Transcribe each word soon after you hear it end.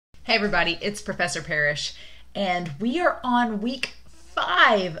Hey everybody, it's Professor Parish, and we are on week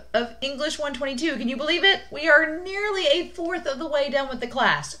 5 of English 122. Can you believe it? We are nearly a fourth of the way done with the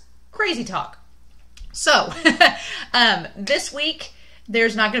class. Crazy talk. So, this week,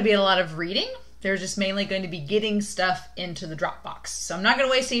 there's not going to be a lot of reading. There's just mainly going to be getting stuff into the Dropbox. So I'm not going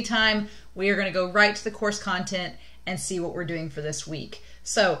to waste any time. We are going to go right to the course content and see what we're doing for this week.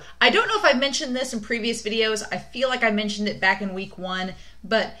 So I don't know if I mentioned this in previous videos. I feel like I mentioned it back in week 1,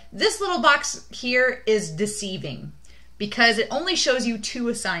 but this little box here is deceiving because it only shows you 2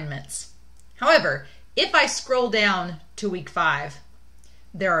 assignments. However, if I scroll down to week 5,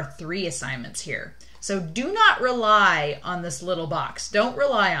 there are 3 assignments here. So do not rely on this little box. Don't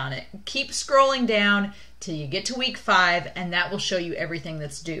rely on it. Keep scrolling down till you get to week 5, and that will show you everything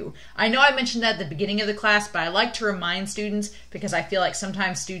that's due. I know I mentioned that at the beginning of the class, but I like to remind students because I feel like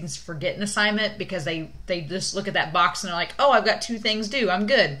sometimes students forget an assignment because they just look at that box and they're like, oh, I've got 2 things due, I'm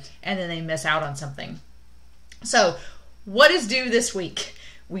good. And then they miss out on something. So what is due this week?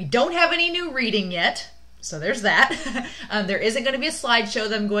 We don't have any new reading yet. So there's that. There isn't going to be a slideshow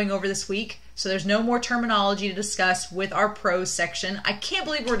that I'm going over this week, so there's no more terminology to discuss with our prose section. I can't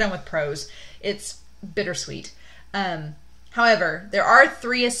believe we're done with prose. It's bittersweet. However, there are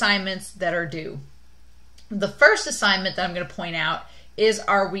 3 assignments that are due. The first assignment that I'm going to point out is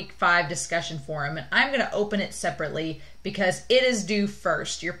our week 5 discussion forum, and I'm going to open it separately because it is due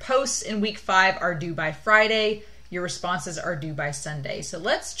first. Your posts in week 5 are due by Friday. Your responses are due by Sunday. So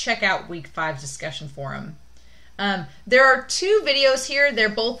let's check out week 5's discussion forum. There are 2 videos here. They're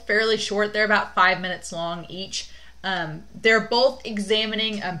both fairly short. They're about 5 minutes long each. They're both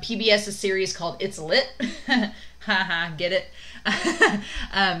examining PBS's series called It's Lit. Haha, get it?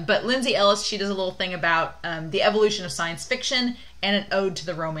 But Lindsay Ellis, she does a little thing about the evolution of science fiction and an ode to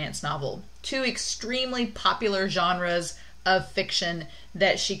the romance novel. 2 extremely popular genres of fiction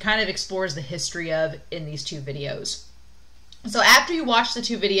that she kind of explores the history of in these 2 videos. So after you watch the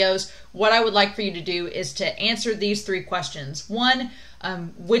 2 videos, what I would like for you to do is to answer these 3 questions. 1,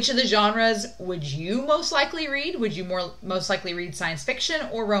 which of the genres would you most likely read? Would you most likely read science fiction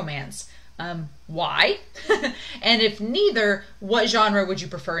or romance? Why? And if neither, what genre would you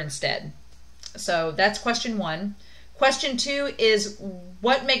prefer instead? So that's question 1. Question 2 is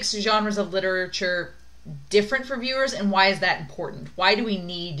what makes genres of literature different for viewers, and why is that important? Why do we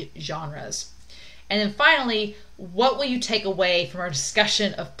need genres? And then finally, what will you take away from our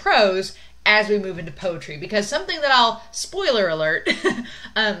discussion of prose as we move into poetry? Because something that I'll, spoiler alert,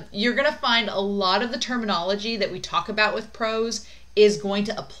 you're going to find a lot of the terminology that we talk about with prose is going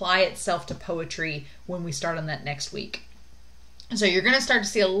to apply itself to poetry when we start on that next week. So you're going to start to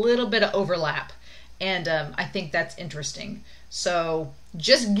see a little bit of overlap, and I think that's interesting. So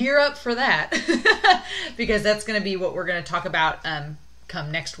just gear up for that because that's going to be what we're going to talk about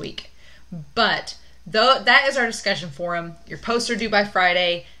come next week. But though that is our discussion forum, your posts are due by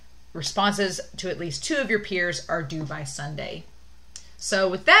Friday. Responses to at least 2 of your peers are due by Sunday. So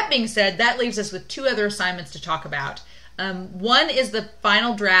with that being said, that leaves us with 2 other assignments to talk about. 1 is the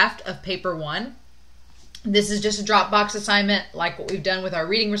final draft of paper 1. This is just a Dropbox assignment like what we've done with our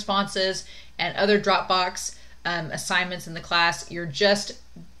reading responses and other Dropbox assignments in the class. You're just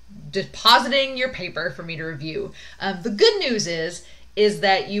depositing your paper for me to review. The good news is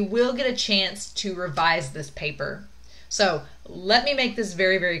that you will get a chance to revise this paper. So let me make this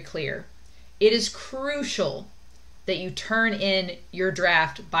very, very clear. It is crucial that you turn in your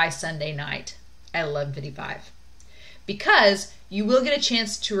draft by Sunday night at 11:55 because you will get a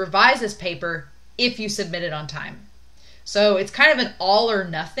chance to revise this paper if you submit it on time. So it's kind of an all or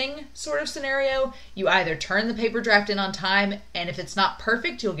nothing sort of scenario. You either turn the paper draft in on time, and if it's not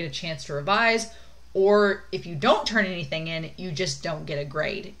perfect, you'll get a chance to revise, or if you don't turn anything in, you just don't get a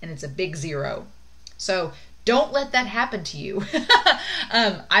grade, and it's a big 0. So don't let that happen to you.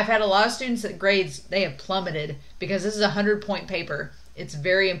 I've had a lot of students that grades, they have plummeted because this is a 100-point paper. It's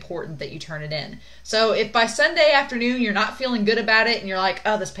very important that you turn it in. So if by Sunday afternoon you're not feeling good about it and you're like,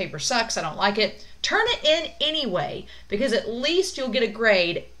 oh, this paper sucks, I don't like it, turn it in anyway, because at least you'll get a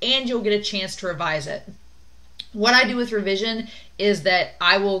grade and you'll get a chance to revise it. What I do with revision is that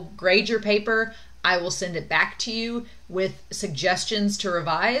I will grade your paper, I will send it back to you with suggestions to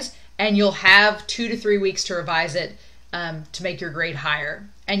revise, and you'll have 2 to 3 weeks to revise it to make your grade higher.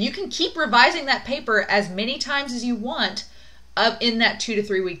 And you can keep revising that paper as many times as you want in that 2 to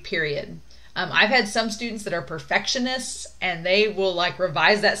 3 week period. I've had some students that are perfectionists and they will like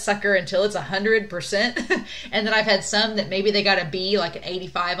revise that sucker until it's 100%. And then I've had some that maybe they got a B, like an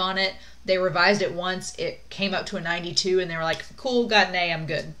 85 on it. They revised it once, it came up to a 92 and they were like, cool, got an A, I'm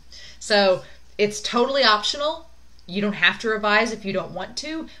good. So it's totally optional. You don't have to revise if you don't want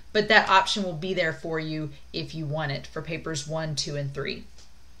to, but that option will be there for you if you want it for papers 1, 2, and 3.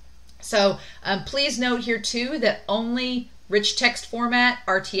 So please note here too that only rich text format,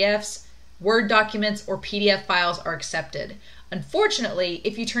 RTFs, Word documents, or PDF files are accepted. Unfortunately,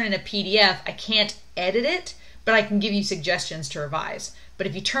 if you turn in a PDF, I can't edit it, but I can give you suggestions to revise. But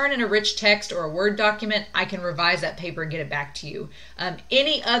if you turn in a rich text or a Word document, I can revise that paper and get it back to you.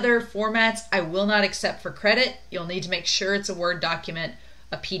 Any other formats I will not accept for credit. You'll need to make sure it's a Word document,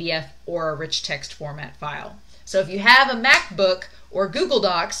 a PDF, or a rich text format file. So if you have a MacBook or Google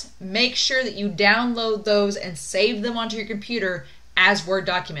Docs, make sure that you download those and save them onto your computer as Word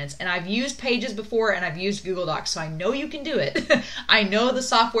documents. And I've used Pages before and I've used Google Docs, so I know you can do it. I know the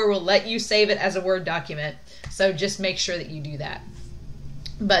software will let you save it as a Word document, so just make sure that you do that.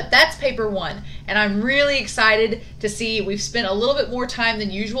 But that's paper 1, and I'm really excited to see. We've spent a little bit more time than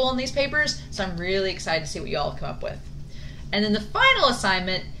usual on these papers, so I'm really excited to see what you all have come up with. And then the final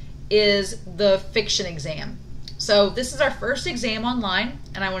assignment is the fiction exam. So this is our first exam online,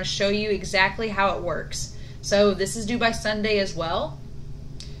 and I want to show you exactly how it works. So this is due by Sunday as well.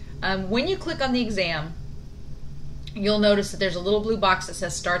 When you click on the exam, you'll notice that there's a little blue box that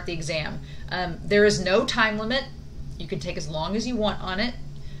says start the exam. There is no time limit. You can take as long as you want on it.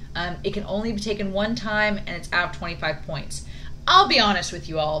 It can only be taken one time, and it's out of 25 points. I'll be honest with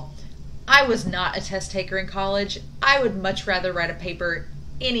you all. I was not a test taker in college. I would much rather write a paper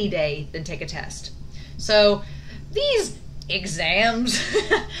any day than take a test. So these exams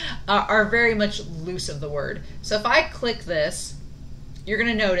are very much loose of the word. So if I click this, you're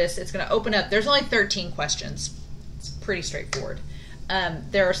going to notice it's going to open up. There's only 13 questions. It's pretty straightforward.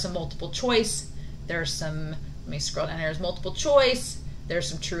 There are some multiple choice. There's some, let me scroll down here, there's multiple choice. There's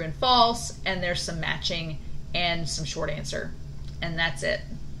some true and false, and there's some matching and some short answer. And that's it.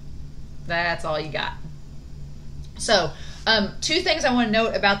 That's all you got. So, 2 things I want to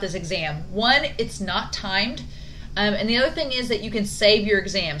note about this exam. One, it's not timed. And the other thing is that you can save your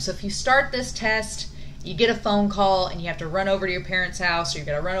exam. So if you start this test, you get a phone call and you have to run over to your parents' house, or you've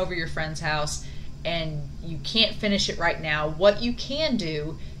got to run over to your friend's house, and you can't finish it right now, what you can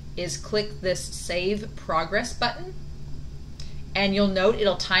do is click this Save Progress button. And you'll note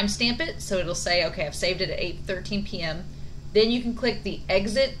it'll timestamp it, so it'll say, okay, I've saved it at 8:13 p.m. Then you can click the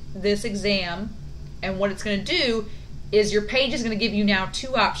Exit This Exam, and what it's going to do is your page is going to give you now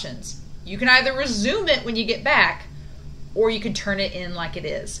 2 options. You can either resume it when you get back, or you can turn it in like it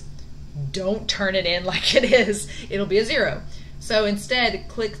is. Don't turn it in like it is. It'll be a 0. So instead,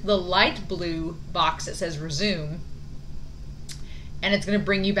 click the light blue box that says Resume, and it's going to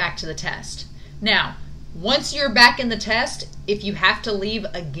bring you back to the test. Now, once you're back in the test, if you have to leave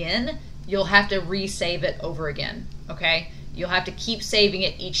again, you'll have to resave it over again, okay? You'll have to keep saving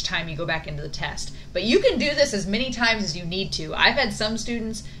it each time you go back into the test. But you can do this as many times as you need to. I've had some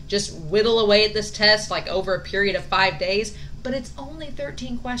students just whittle away at this test like over a period of 5 days, but it's only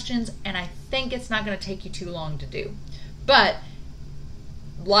 13 questions, and I think it's not going to take you too long to do. But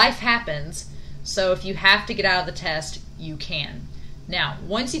life happens, so if you have to get out of the test, you can. Now,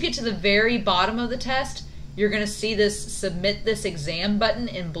 once you get to the very bottom of the test, you're going to see this Submit This Exam button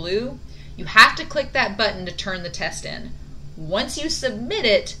in blue. You have to click that button to turn the test in. Once you submit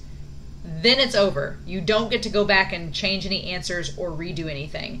it, then it's over. You don't get to go back and change any answers or redo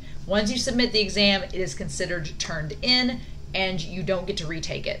anything. Once you submit the exam, it is considered turned in, and you don't get to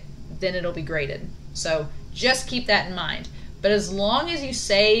retake it. Then it'll be graded. So just keep that in mind. But as long as you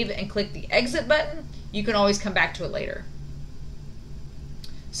save and click the Exit button, you can always come back to it later.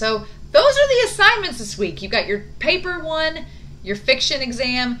 So those are the assignments this week. You've got your paper 1, your fiction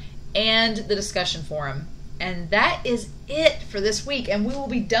exam, and the discussion forum. And that is it for this week. And we will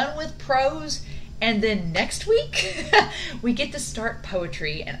be done with prose. And then next week, we get to start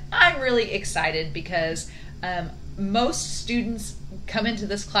poetry. And I'm really excited because most students come into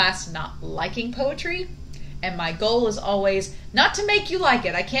this class not liking poetry. And my goal is always not to make you like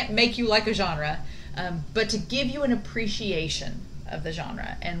it. I can't make you like a genre. But to give you an appreciation of the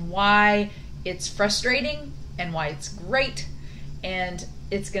genre and why it's frustrating and why it's great. And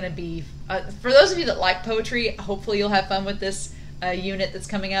it's going to be, for those of you that like poetry, hopefully you'll have fun with this unit that's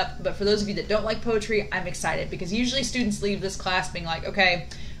coming up. But for those of you that don't like poetry, I'm excited because usually students leave this class being like, okay,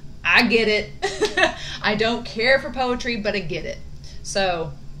 I get it. I don't care for poetry, but I get it.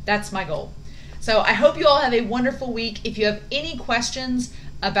 So that's my goal. So I hope you all have a wonderful week. If you have any questions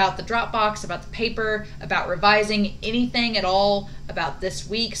about the Dropbox, about the paper, about revising, anything at all about this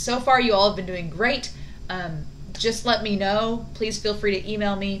week, so far you all have been doing great. Just let me know. Please feel free to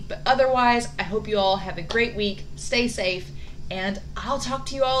email me. But otherwise, I hope you all have a great week. Stay safe. And I'll talk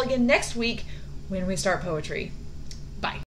to you all again next week when we start poetry. Bye.